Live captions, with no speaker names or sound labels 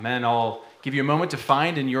Amen. I'll give you a moment to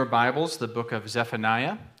find in your Bibles the book of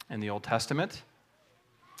Zephaniah in the Old Testament.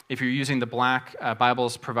 If you're using the black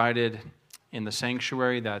Bibles provided in the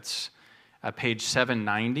sanctuary, that's page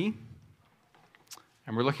 790.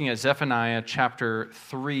 And we're looking at Zephaniah chapter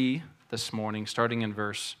 3 this morning, starting in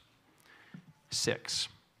verse 6.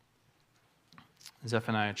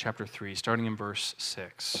 Zephaniah chapter 3, starting in verse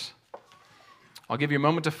 6. I'll give you a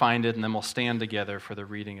moment to find it, and then we'll stand together for the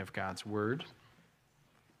reading of God's Word.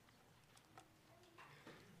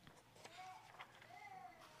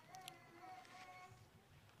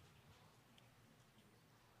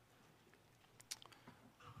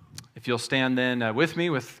 If you'll stand then with me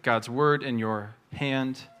with God's Word in your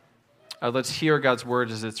hand, let's hear God's Word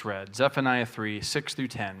as it's read. Zephaniah 3, 6 through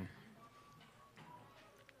 10.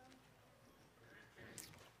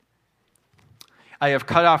 I have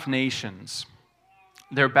cut off nations.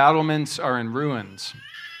 Their battlements are in ruins.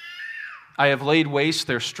 I have laid waste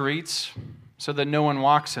their streets so that no one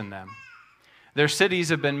walks in them. Their cities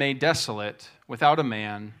have been made desolate, without a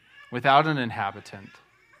man, without an inhabitant.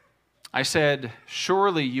 I said,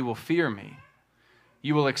 surely you will fear me.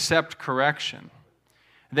 You will accept correction.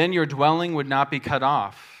 Then your dwelling would not be cut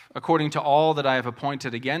off, according to all that I have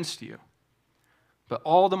appointed against you. But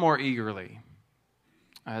all the more eagerly,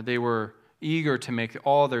 they were eager to make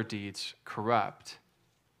all their deeds corrupt.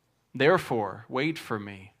 Therefore, wait for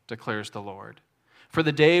me, declares the Lord, for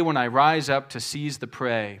the day when I rise up to seize the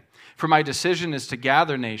prey. For my decision is to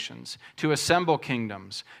gather nations, to assemble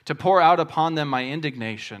kingdoms, to pour out upon them my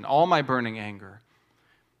indignation, all my burning anger.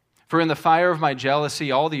 For in the fire of my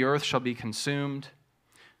jealousy all the earth shall be consumed.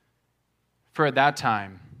 For at that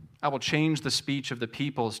time I will change the speech of the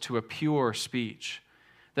peoples to a pure speech,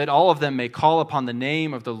 that all of them may call upon the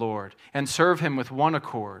name of the Lord and serve him with one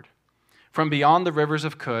accord. From beyond the rivers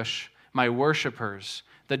of Cush, my worshipers,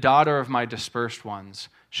 the daughter of my dispersed ones,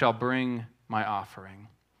 shall bring my offering.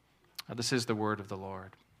 This is the word of the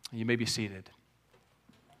Lord. You may be seated.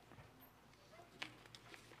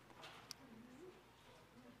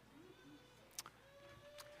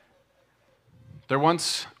 There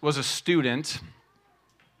once was a student,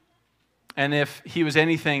 and if he was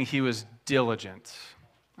anything, he was diligent.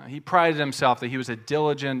 He prided himself that he was a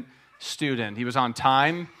diligent student. He was on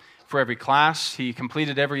time for every class. He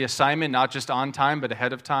completed every assignment, not just on time, but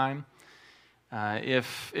ahead of time.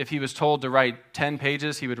 If he was told to write 10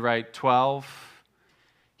 pages, he would write 12.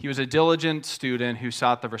 He was a diligent student who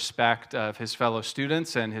sought the respect of his fellow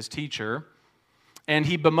students and his teacher. And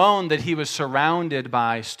he bemoaned that he was surrounded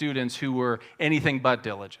by students who were anything but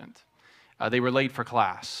diligent. They were late for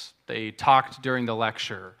class. They talked during the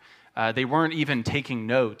lecture. They weren't even taking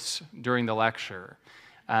notes during the lecture.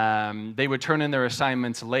 They would turn in their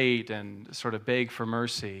assignments late and sort of beg for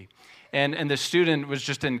mercy. And the student was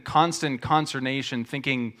just in constant consternation,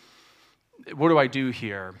 thinking, what do I do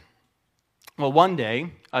here? Well, one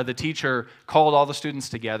day, the teacher called all the students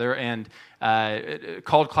together and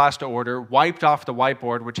called class to order, wiped off the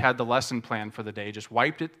whiteboard, which had the lesson plan for the day, just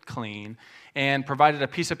wiped it clean, and provided a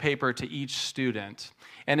piece of paper to each student.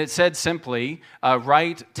 And it said simply,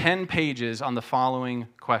 write 10 pages on the following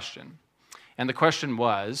question. And the question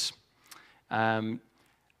was,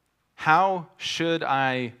 how should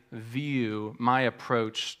I view my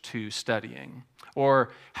approach to studying? Or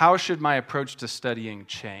how should my approach to studying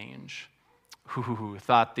change?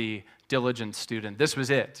 Thought the diligent student. This was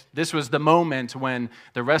it. This was the moment when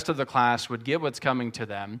the rest of the class would get what's coming to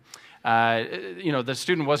them. The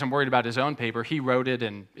student wasn't worried about his own paper. He wrote it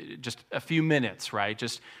in just a few minutes, right?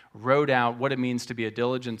 Just wrote out what it means to be a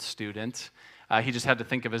diligent student. He just had to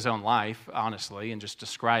think of his own life, honestly, and just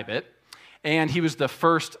describe it. And he was the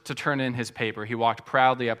first to turn in his paper. He walked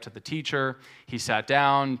proudly up to the teacher. He sat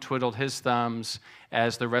down, twiddled his thumbs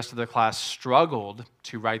as the rest of the class struggled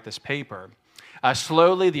to write this paper.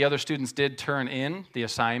 Slowly, the other students did turn in the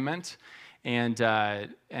assignment, and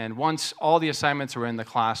once all the assignments were in, the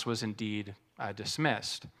class was indeed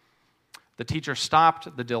dismissed. The teacher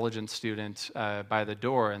stopped the diligent student by the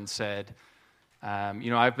door and said,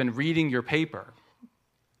 I've been reading your paper.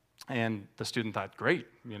 And the student thought, great,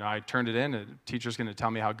 I turned it in, and the teacher's going to tell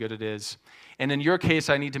me how good it is. And in your case,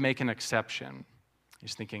 I need to make an exception.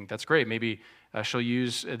 He's thinking, that's great, maybe she'll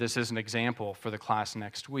use this as an example for the class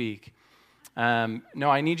next week. No,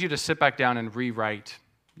 I need you to sit back down and rewrite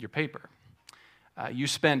your paper. You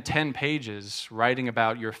spent 10 pages writing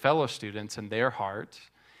about your fellow students and their heart,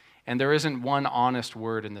 and there isn't one honest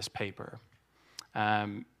word in this paper.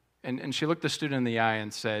 And she looked the student in the eye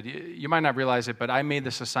and said, you might not realize it, but I made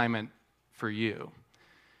this assignment for you.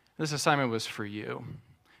 This assignment was for you,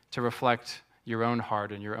 to reflect your own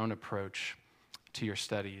heart and your own approach to your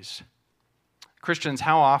studies. Christians,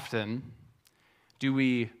 how often do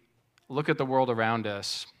we look at the world around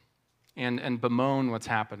us and bemoan what's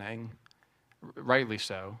happening? Rightly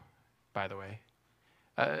so, by the way.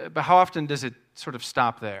 But how often does it sort of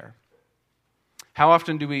stop there? How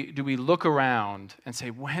often do we look around and say,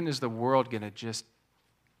 when is the world going to just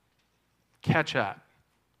catch up?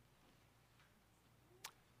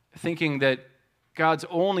 Thinking that God's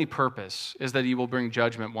only purpose is that he will bring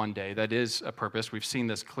judgment one day. That is a purpose. We've seen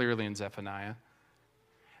this clearly in Zephaniah.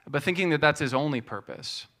 But thinking that that's his only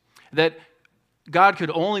purpose. That God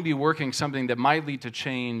could only be working something that might lead to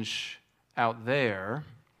change out there,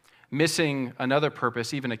 missing another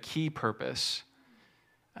purpose, even a key purpose.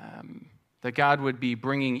 That God would be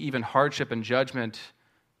bringing even hardship and judgment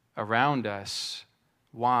around us.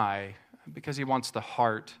 Why? Because he wants the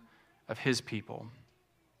heart of his people.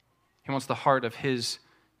 He wants the heart of his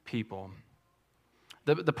people.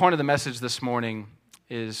 The point of the message this morning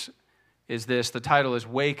is this. The title is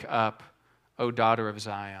Wake Up, O Daughter of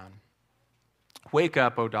Zion. Wake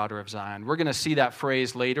up, O daughter of Zion. We're going to see that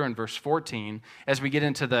phrase later in verse 14 as we get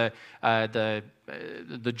into the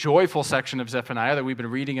joyful section of Zephaniah that we've been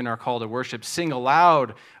reading in our call to worship. Sing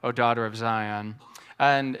aloud, O daughter of Zion.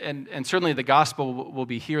 And certainly the gospel will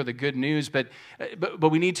be here, the good news, but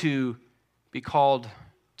we need to be called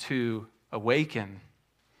to awaken,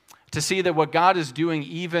 to see that what God is doing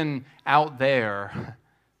even out there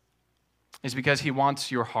is because he wants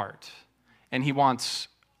your heart, and he wants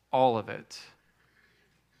all of it.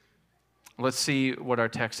 Let's see what our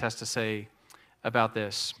text has to say about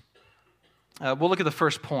this. We'll look at the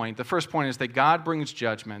first point. The first point is that God brings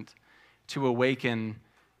judgment to awaken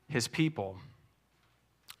his people.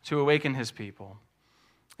 To awaken his people.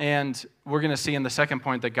 And we're going to see in the second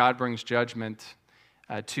point that God brings judgment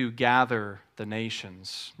to gather the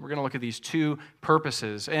nations. We're going to look at these two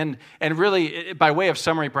purposes. And really, by way of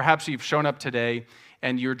summary, perhaps you've shown up today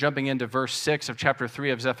and you're jumping into verse 6 of chapter 3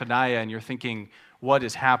 of Zephaniah and you're thinking, what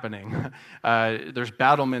is happening? There's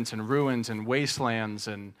battlements and ruins and wastelands.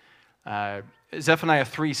 And Zephaniah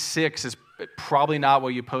 3:6 is probably not what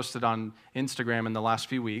you posted on Instagram in the last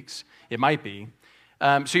few weeks. It might be.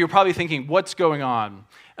 So you're probably thinking, what's going on?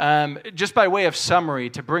 Just by way of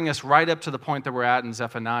summary, to bring us right up to the point that we're at in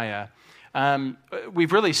Zephaniah,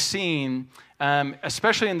 we've really seen,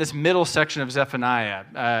 especially in this middle section of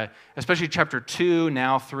Zephaniah, especially chapter 2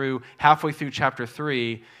 now through halfway through chapter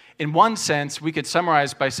 3, in one sense, we could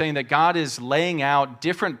summarize by saying that God is laying out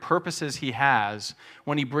different purposes he has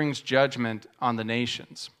when he brings judgment on the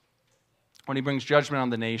nations. When he brings judgment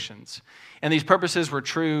on the nations. And these purposes were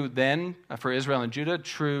true then for Israel and Judah,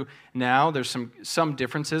 true now. There's some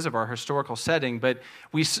differences of our historical setting, but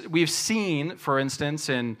we've seen, for instance,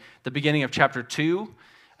 in the beginning of chapter 2,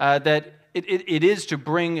 that it is to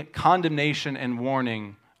bring condemnation and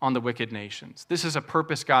warning on the wicked nations. This is a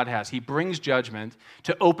purpose God has. He brings judgment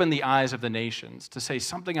to open the eyes of the nations, to say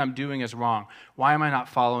something I'm doing is wrong. Why am I not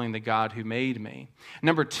following the God who made me?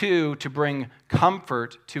 Number 2, to bring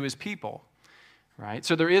comfort to his people. Right?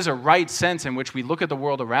 So there is a right sense in which we look at the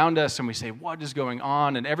world around us and we say, what is going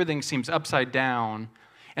on? And everything seems upside down.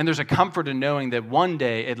 And there's a comfort in knowing that one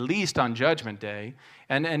day, at least on Judgment Day,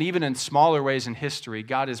 and even in smaller ways in history,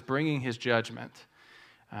 God is bringing his judgment.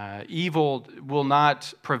 Evil will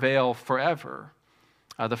not prevail forever.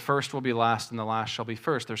 The first will be last and the last shall be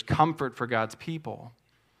first. There's comfort for God's people.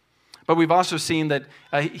 But we've also seen that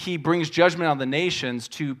he brings judgment on the nations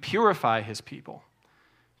to purify his people.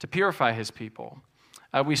 To purify his people.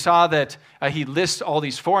 We saw that he lists all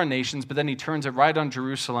these foreign nations, but then he turns it right on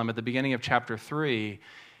Jerusalem at the beginning of chapter 3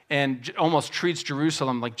 and almost treats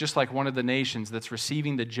Jerusalem just like one of the nations that's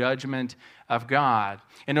receiving the judgment of God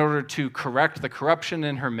in order to correct the corruption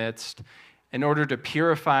in her midst, in order to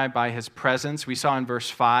purify by his presence. We saw in verse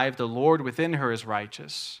 5, the Lord within her is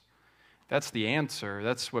righteous. That's the answer.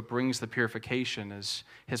 That's what brings the purification, is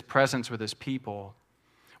his presence with his people.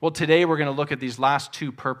 Well, today we're going to look at these last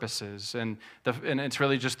two purposes, and it's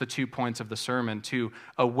really just the 2 points of the sermon, to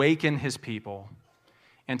awaken his people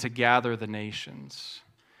and to gather the nations.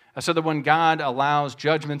 So that when God allows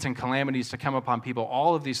judgments and calamities to come upon people,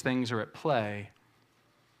 all of these things are at play.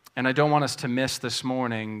 And I don't want us to miss this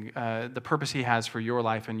morning the purpose he has for your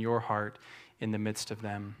life and your heart in the midst of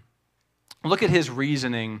them. Look at his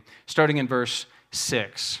reasoning, starting in verse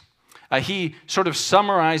 6. He sort of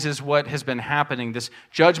summarizes what has been happening, this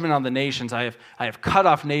judgment on the nations. I have cut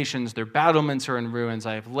off nations, their battlements are in ruins,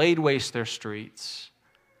 I have laid waste their streets.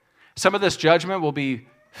 Some of this judgment will be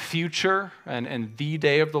future and the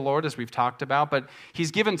day of the Lord, as we've talked about, but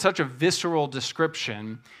he's given such a visceral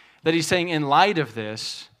description that he's saying, in light of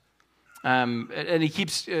this, And he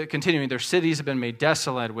keeps continuing. Their cities have been made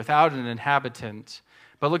desolate without an inhabitant.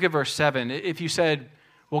 But look at verse 7. If you said,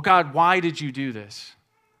 well, God, why did you do this?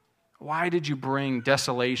 Why did you bring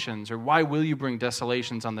desolations, or why will you bring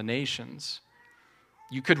desolations on the nations?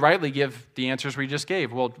 You could rightly give the answers we just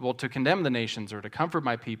gave. Well, to condemn the nations, or to comfort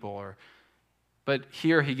my people. But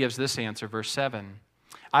here he gives this answer, verse 7.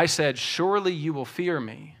 I said, surely you will fear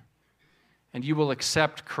me, and you will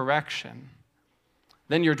accept correction.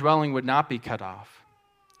 Then your dwelling would not be cut off,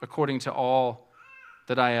 according to all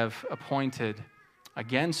that I have appointed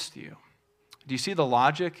against you. Do you see the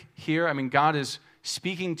logic here? I mean, God is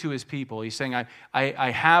speaking to his people. He's saying,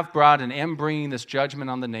 I have brought and am bringing this judgment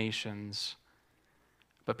on the nations.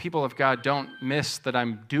 But people of God, don't miss that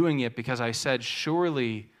I'm doing it because I said,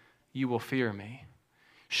 surely you will fear me.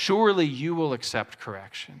 Surely you will accept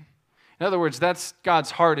correction. In other words, that's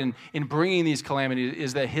God's heart in bringing these calamities,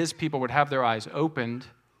 is that his people would have their eyes opened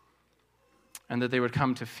and that they would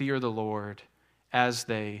come to fear the Lord as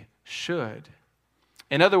they should.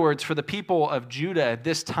 In other words, for the people of Judah at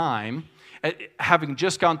this time, having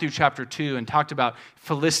just gone through chapter 2 and talked about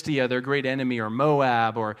Philistia, their great enemy, or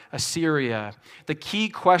Moab, or Assyria, the key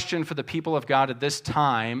question for the people of God at this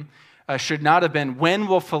time should not have been, when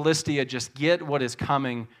will Philistia just get what is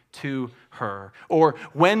coming to her? Or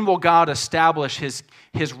when will God establish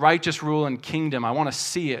his righteous rule and kingdom? I want to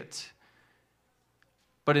see it.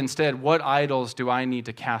 But instead, what idols do I need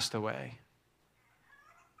to cast away?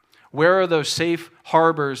 Where are those safe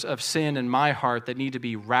harbors of sin in my heart that need to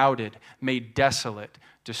be routed, made desolate,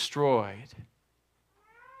 destroyed?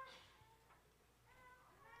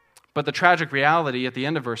 But the tragic reality at the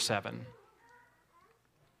end of verse 7,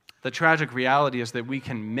 the tragic reality is that we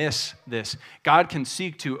can miss this. God can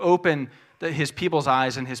seek to open his people's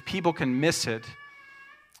eyes, and his people can miss it.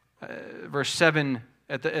 Verse 7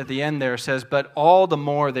 at the end there says, but all the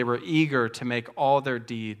more they were eager to make all their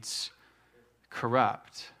deeds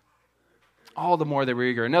corrupt. All the more they were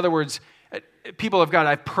eager. In other words, people of God,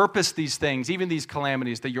 I've purposed these things, even these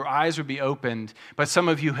calamities, that your eyes would be opened, but some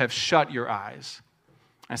of you have shut your eyes.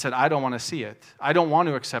 I said, I don't want to see it. I don't want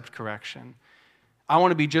to accept correction. I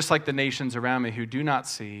want to be just like the nations around me who do not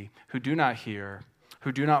see, who do not hear,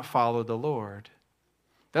 who do not follow the Lord.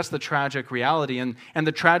 That's the tragic reality. And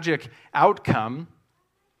the tragic outcome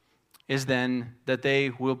is then that they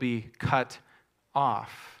will be cut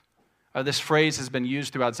off. This phrase has been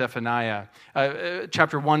used throughout Zephaniah.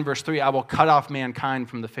 Chapter 1, verse 3, I will cut off mankind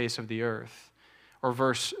from the face of the earth. Or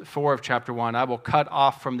verse 4 of chapter 1, I will cut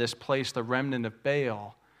off from this place the remnant of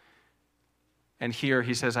Baal. And here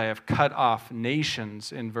he says, I have cut off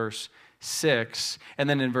nations in verse 6. And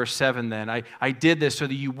then in verse 7 then, I did this so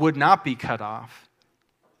that you would not be cut off.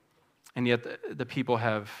 And yet the people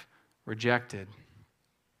have rejected.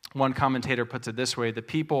 One commentator puts it this way, the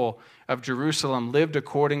people of Jerusalem lived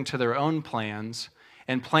according to their own plans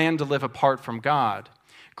and planned to live apart from God.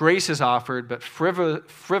 Grace is offered, but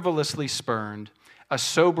frivolously spurned, a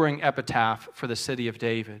sobering epitaph for the city of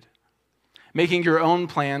David. Making your own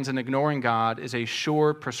plans and ignoring God is a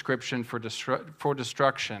sure prescription for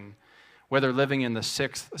destruction, whether living in the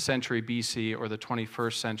 6th century BC or the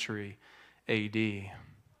 21st century AD.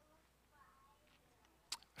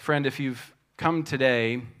 Friend, if you've come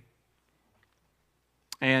today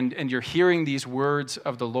and you're hearing these words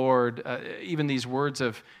of the Lord, even these words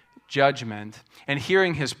of judgment, and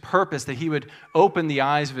hearing his purpose that he would open the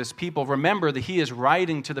eyes of his people, remember that he is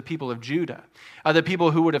writing to the people of Judah, the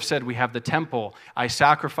people who would have said, we have the temple, I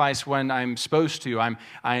sacrifice when I'm supposed to, I'm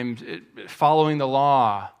following the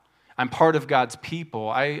law, I'm part of God's people.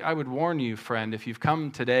 I would warn you, friend, if you've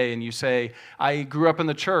come today and you say, I grew up in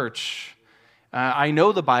the church, I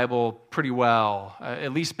know the Bible pretty well,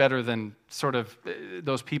 at least better than sort of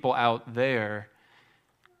those people out there,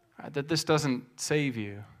 that this doesn't save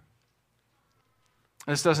you.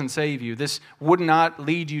 This doesn't save you. This would not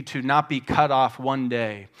lead you to not be cut off one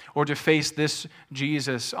day or to face this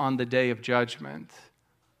Jesus on the day of judgment.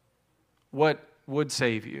 What would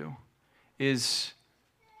save you is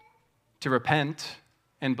to repent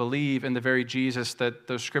and believe in the very Jesus that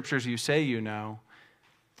those scriptures you say you know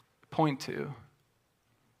point to.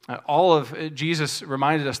 Jesus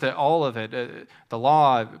reminded us that all of it, the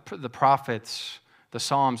law, the prophets, the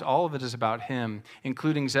Psalms, all of it is about him,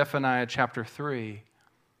 including Zephaniah chapter 3.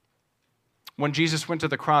 When Jesus went to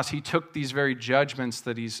the cross, he took these very judgments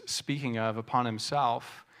that he's speaking of upon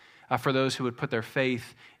himself for those who would put their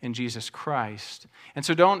faith in Jesus Christ. And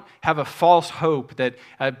so don't have a false hope that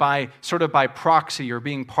by proxy or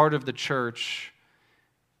being part of the church,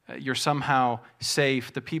 you're somehow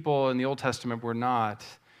safe. The people in the Old Testament were not.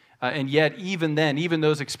 And yet, even then, even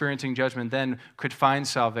those experiencing judgment then could find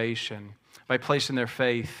salvation by placing their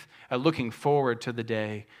faith, looking forward to the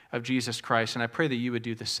day of Jesus Christ. And I pray that you would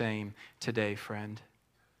do the same today, friend.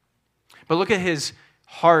 But look at his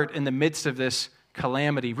heart in the midst of this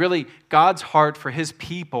calamity. Really, God's heart for his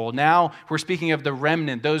people. Now we're speaking of the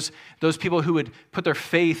remnant, those people who would put their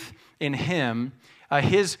faith in him.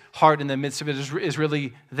 His heart in the midst of it is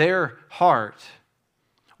really their heart.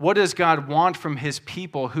 What does God want from his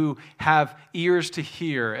people who have ears to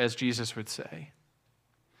hear, as Jesus would say?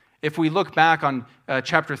 If we look back on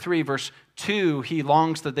chapter 3, verse 2, he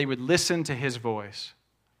longs that they would listen to his voice.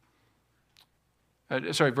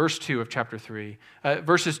 Verse 2 of chapter 3.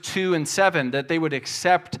 Verses 2 and 7, that they would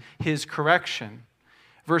accept his correction.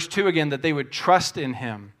 Verse 2 again, that they would trust in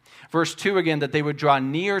him. Verse 2 again, that they would draw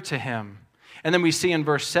near to him. And then we see in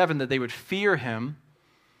verse 7 that they would fear him.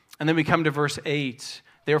 And then we come to verse 8.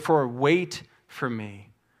 Therefore, wait for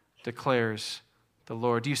me, declares the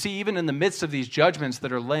Lord. Do you see, even in the midst of these judgments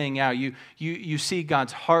that are laying out, you see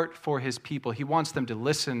God's heart for his people. He wants them to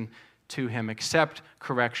listen to him, accept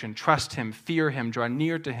correction, trust him, fear him, draw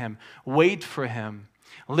near to him, wait for him,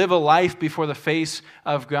 live a life before the face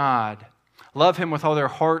of God, love him with all their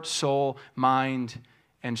heart, soul, mind,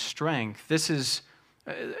 and strength. This is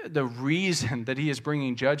the reason that he is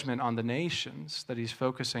bringing judgment on the nations that he's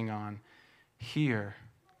focusing on here.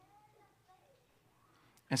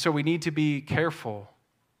 And so we need to be careful,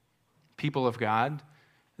 people of God,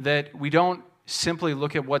 that we don't simply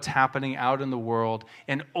look at what's happening out in the world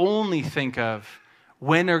and only think of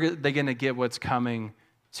when are they going to get what's coming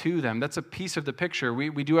to them. That's a piece of the picture.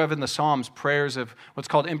 We do have in the Psalms prayers of what's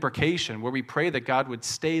called imprecation, where we pray that God would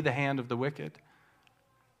stay the hand of the wicked.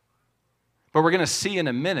 But we're going to see in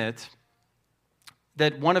a minute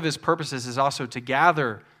that one of his purposes is also to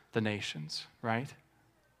gather the nations, right?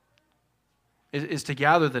 Is to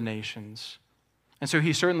gather the nations. And so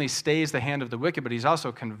he certainly stays the hand of the wicked, but he's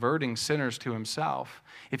also converting sinners to himself.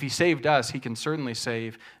 If he saved us, he can certainly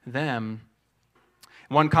save them.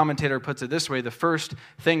 One commentator puts it this way: the first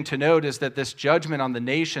thing to note is that this judgment on the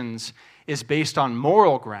nations is based on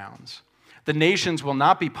moral grounds. The nations will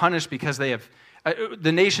not be punished because they have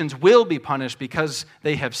the nations will be punished because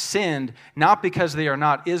they have sinned, not because they are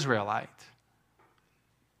not Israelite.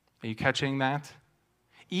 Are you catching that?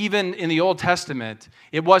 Even in the Old Testament,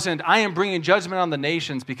 it wasn't, I am bringing judgment on the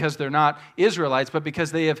nations because they're not Israelites, but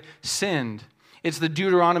because they have sinned. It's the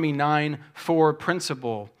Deuteronomy 9:4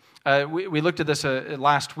 principle. We looked at this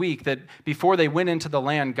last week, that before they went into the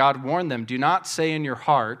land, God warned them, do not say in your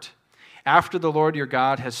heart, after the Lord your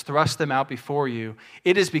God has thrust them out before you,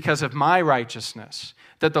 it is because of my righteousness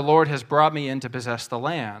that the Lord has brought me in to possess the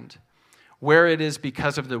land, where it is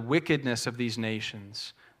because of the wickedness of these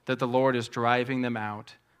nations that the Lord is driving them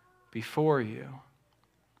out before you.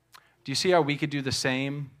 Do you see how we could do the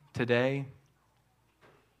same today?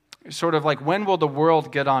 Sort of like, when will the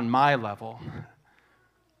world get on my level?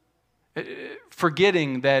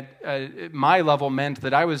 Forgetting that my level meant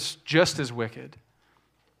that I was just as wicked.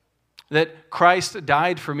 That Christ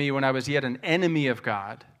died for me when I was yet an enemy of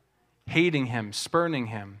God, hating him, spurning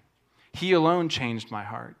him. He alone changed my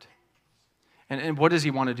heart. And what does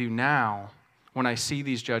he want to do now when I see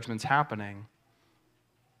these judgments happening?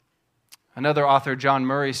 Another author, John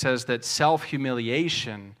Murray, says that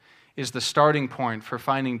self-humiliation is the starting point for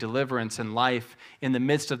finding deliverance in life in the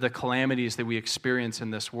midst of the calamities that we experience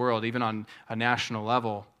in this world, even on a national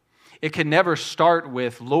level. It can never start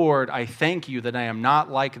with, Lord, I thank you that I am not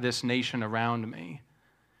like this nation around me,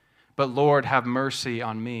 but Lord, have mercy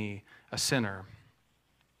on me, a sinner.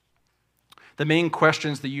 The main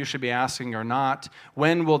questions that you should be asking are not,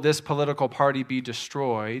 when will this political party be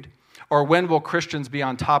destroyed? Or when will Christians be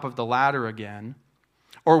on top of the ladder again?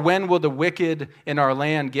 Or when will the wicked in our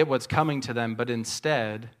land get what's coming to them? But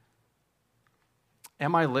instead,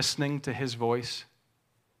 am I listening to his voice?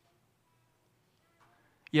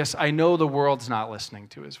 Yes, I know the world's not listening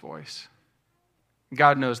to his voice.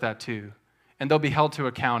 God knows that too. And they'll be held to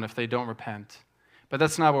account if they don't repent. But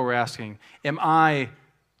that's not what we're asking. Am I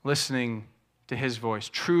listening to his voice,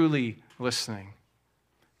 truly listening,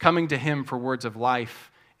 coming to him for words of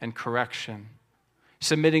life and correction,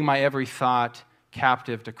 submitting my every thought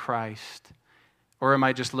captive to Christ? Or am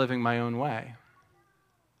I just living my own way?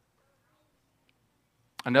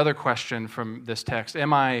 Another question from this text,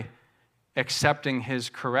 am I accepting his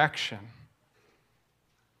correction?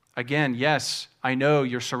 Again, yes, I know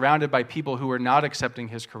you're surrounded by people who are not accepting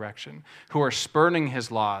his correction, who are spurning his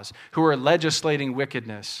laws, who are legislating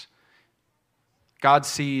wickedness. God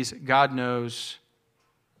sees, God knows.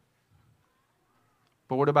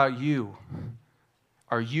 But what about you?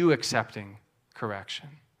 Are you accepting correction?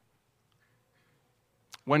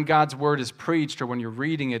 When God's word is preached or when you're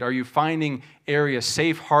reading it, are you finding areas,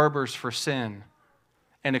 safe harbors for sin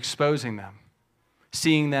and exposing them,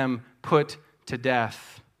 seeing them put to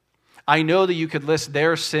death? I know that you could list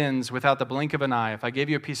their sins without the blink of an eye. If I gave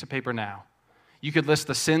you a piece of paper now, you could list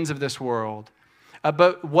the sins of this world.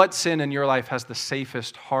 But what sin in your life has the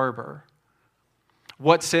safest harbor?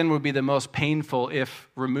 What sin would be the most painful if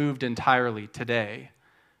removed entirely today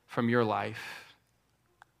from your life?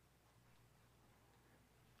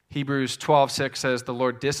 Hebrews 12:6 says, "The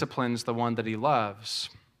Lord disciplines the one that he loves,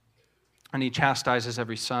 and he chastises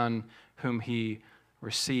every son whom he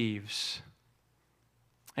receives."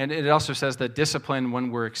 And it also says that discipline,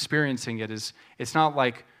 when we're experiencing it, it's not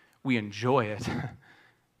like we enjoy it.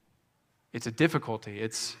 It's a difficulty.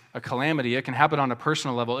 It's a calamity. It can happen on a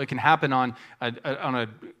personal level. It can happen on a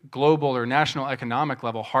global or national economic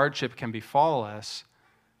level. Hardship can befall us.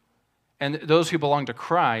 And those who belong to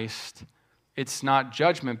Christ, it's not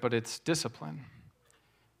judgment, but it's discipline,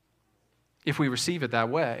 if we receive it that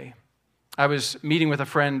way. I was meeting with a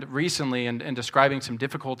friend recently and describing some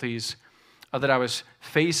difficulties that I was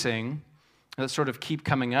facing that sort of keep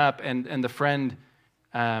coming up. And the friend,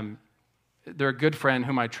 they're a good friend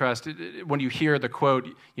whom I trust. When you hear the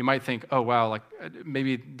quote, you might think, oh, wow, like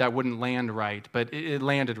maybe that wouldn't land right, but it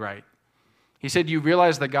landed right. He said, you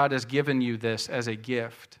realize that God has given you this as a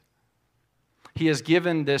gift. He has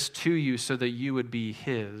given this to you so that you would be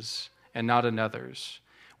his and not another's.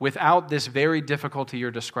 Without this very difficulty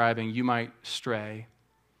you're describing, you might stray.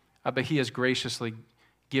 But he has graciously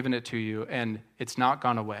given it to you, and it's not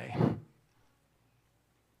gone away.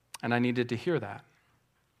 And I needed to hear that.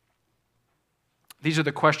 These are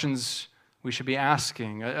the questions we should be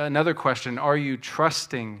asking. Another question, are you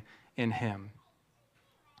trusting in him?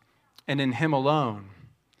 And in him alone?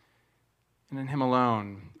 And in him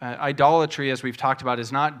alone. Idolatry, as we've talked about,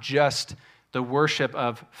 is not just the worship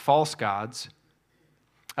of false gods,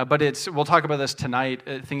 but we'll talk about this tonight,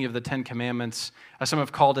 thinking of the Ten Commandments. Some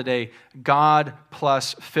have called it a God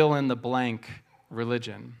plus fill-in-the-blank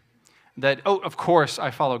religion. That, of course,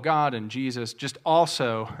 I follow God and Jesus, just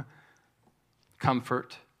also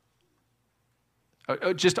comfort,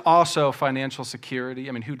 just also financial security.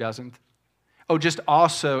 I mean, who doesn't? Just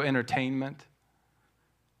also entertainment.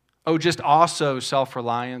 Just also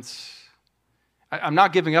self-reliance. I'm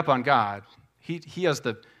not giving up on God. He has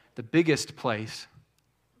the biggest place.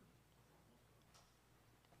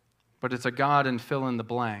 But it's a God and fill in the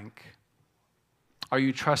blank. Are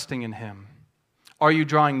you trusting in him? Are you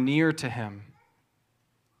drawing near to him?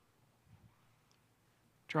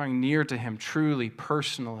 Drawing near to him truly,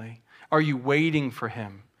 personally? Are you waiting for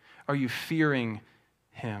him? Are you fearing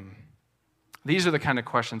him? These are the kind of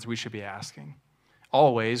questions we should be asking.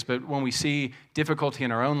 Always, but when we see difficulty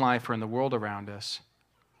in our own life or in the world around us.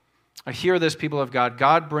 I hear this, people of God.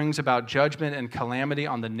 God brings about judgment and calamity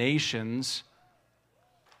on the nations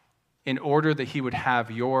in order that he would have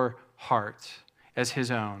your heart as his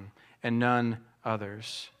own and none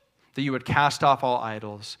others. That you would cast off all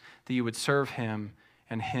idols, that you would serve him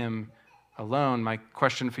and him alone. My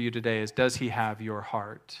question for you today is, does he have your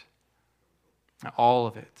heart? All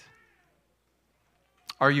of it.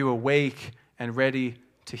 Are you awake and ready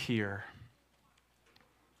to hear?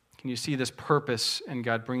 Can you see this purpose in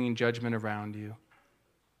God bringing judgment around you?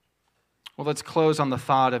 Well, let's close on the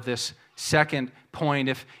thought of this second point.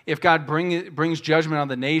 If God brings judgment on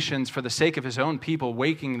the nations for the sake of his own people,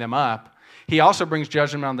 waking them up, he also brings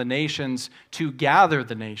judgment on the nations to gather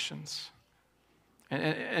the nations.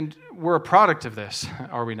 And we're a product of this,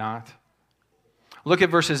 are we not? Look at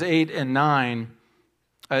verses 8 and 9,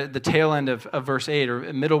 the tail end of verse 8,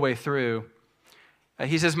 or middle way through.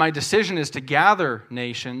 He says, my decision is to gather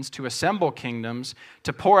nations, to assemble kingdoms,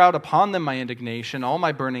 to pour out upon them my indignation, all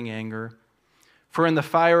my burning anger. For in the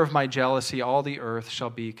fire of my jealousy, all the earth shall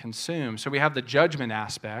be consumed. So we have the judgment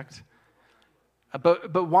aspect.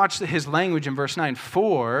 But watch his language in verse 9.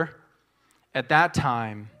 For at that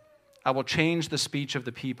time I will change the speech of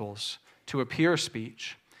the peoples to a pure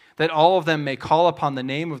speech, that all of them may call upon the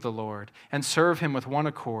name of the Lord and serve him with one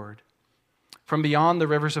accord. From beyond the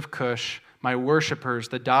rivers of Cush, my worshipers,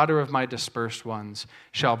 the daughter of my dispersed ones,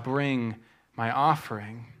 shall bring my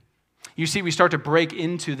offering. You see, we start to break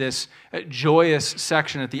into this joyous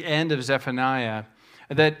section at the end of Zephaniah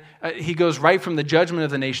that he goes right from the judgment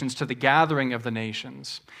of the nations to the gathering of the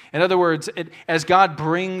nations. In other words, as God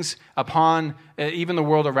brings upon even the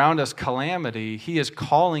world around us calamity, he is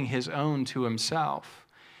calling his own to himself.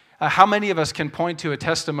 How many of us can point to a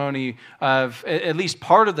testimony of, at least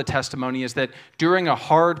part of the testimony is that during a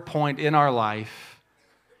hard point in our life,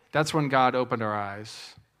 that's when God opened our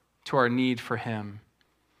eyes to our need for him.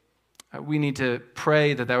 We need to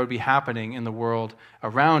pray that would be happening in the world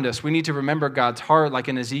around us. We need to remember God's heart, like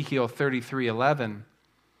in Ezekiel 33:11.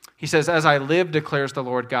 He says, "As I live, declares the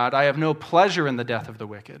Lord God, I have no pleasure in the death of the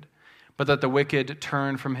wicked, but that the wicked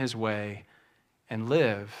turn from his way and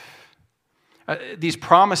live." These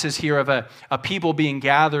promises here of a people being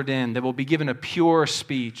gathered in that will be given a pure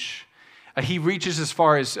speech. He reaches as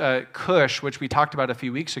far as Cush, which we talked about a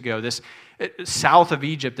few weeks ago, this south of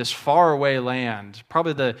Egypt, this faraway land.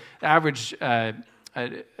 Probably the average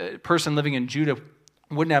person living in Judah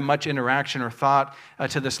wouldn't have much interaction or thought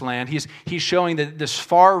to this land. He's showing that this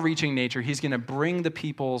far-reaching nature, he's going to bring the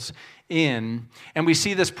peoples in. And we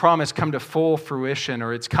see this promise come to full fruition,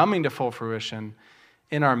 or it's coming to full fruition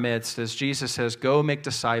in our midst, as Jesus says, "Go make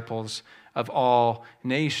disciples of all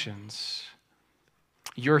nations."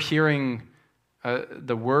 You're hearing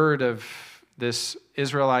the word of this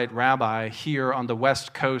Israelite rabbi here on the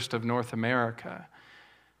west coast of North America.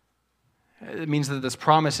 It means that this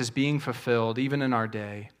promise is being fulfilled even in our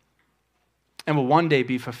day, and will one day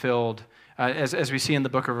be fulfilled as we see in the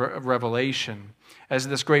book of Revelation, as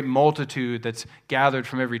this great multitude that's gathered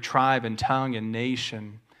from every tribe and tongue and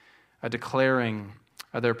nation, declaring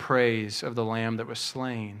their praise of the Lamb that was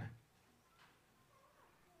slain.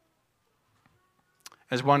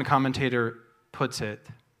 As one commentator puts it,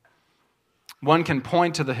 one can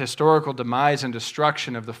point to the historical demise and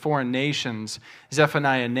destruction of the foreign nations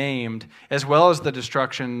Zephaniah named, as well as the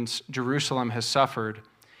destructions Jerusalem has suffered.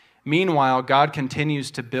 Meanwhile, God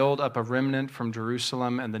continues to build up a remnant from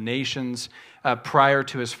Jerusalem and the nations prior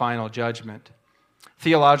to his final judgment.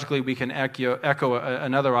 Theologically, we can echo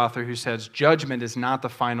another author who says, judgment is not the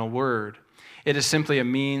final word. It is simply a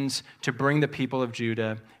means to bring the people of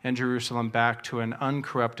Judah and Jerusalem back to an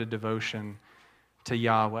uncorrupted devotion to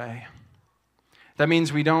Yahweh. That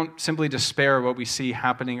means we don't simply despair what we see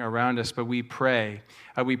happening around us, but we pray.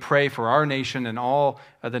 We pray for our nation and all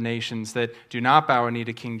of the nations that do not bow a knee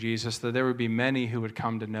to King Jesus, that there would be many who would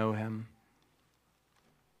come to know him.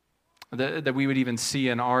 That we would even see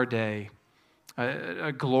in our day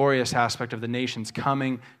a glorious aspect of the nations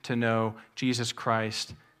coming to know Jesus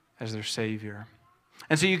Christ as their Savior.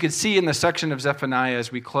 And so you could see in the section of Zephaniah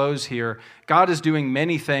as we close here, God is doing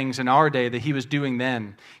many things in our day that he was doing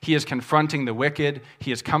then. He is confronting the wicked.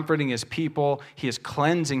 He is comforting his people. He is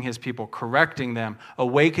cleansing his people, correcting them,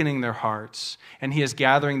 awakening their hearts. And he is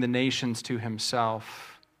gathering the nations to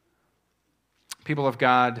himself. People of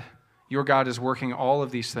God, your God is working all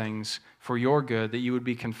of these things for your good, that you would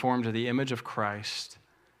be conformed to the image of Christ.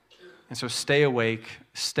 And so stay awake,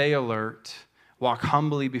 stay alert, walk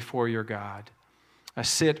humbly before your God.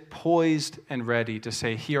 Sit poised and ready to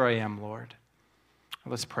say, "Here I am, Lord."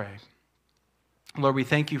 Let's pray. Lord, we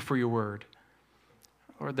thank you for your word.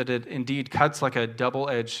 Lord, that it indeed cuts like a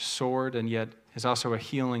double-edged sword and yet is also a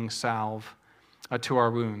healing salve to our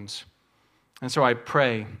wounds. And so I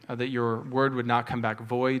pray that your word would not come back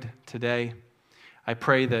void today. I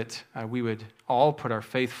pray that we would all put our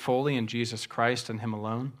faith fully in Jesus Christ and him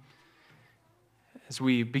alone. As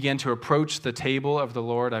we begin to approach the table of the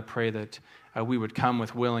Lord, I pray that we would come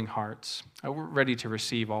with willing hearts. We're ready to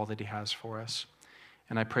receive all that he has for us.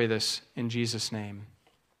 And I pray this in Jesus' name.